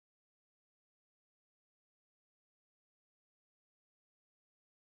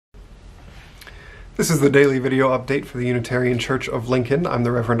This is the daily video update for the Unitarian Church of Lincoln. I'm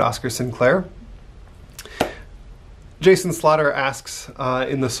the Reverend Oscar Sinclair. Jason Slaughter asks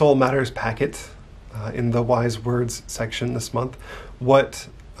in the Soul Matters packet, in the Wise Words section this month, what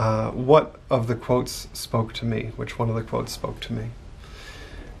of the quotes spoke to me? Which one of the quotes spoke to me?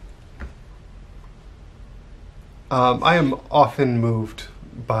 I am often moved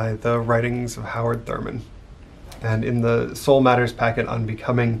by the writings of Howard Thurman. And in the Soul Matters packet on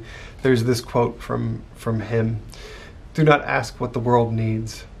Becoming, there's this quote from him. "Do not ask what the world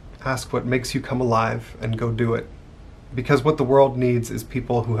needs. Ask what makes you come alive and go do it. Because what the world needs is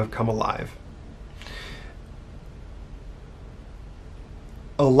people who have come alive."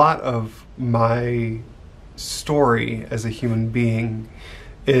 A lot of my story as a human being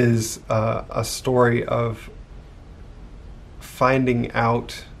is a story of finding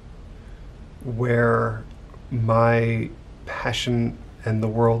out where my passion and the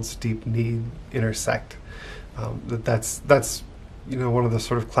world's deep need intersect. That's one of the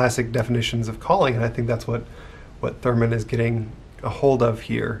sort of classic definitions of calling, and I think that's what Thurman is getting a hold of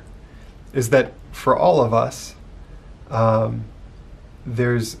here, is that for all of us,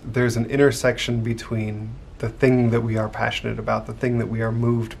 there's an intersection between the thing that we are passionate about, the thing that we are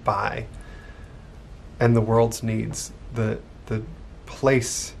moved by, and the world's needs. The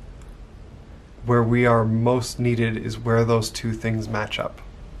place where we are most needed is where those two things match up.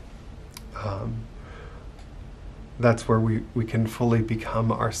 That's where we can fully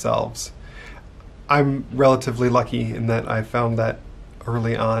become ourselves. I'm relatively lucky in that I found that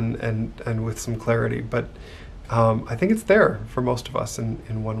early on and with some clarity, but I think it's there for most of us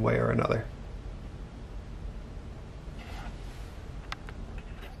in one way or another.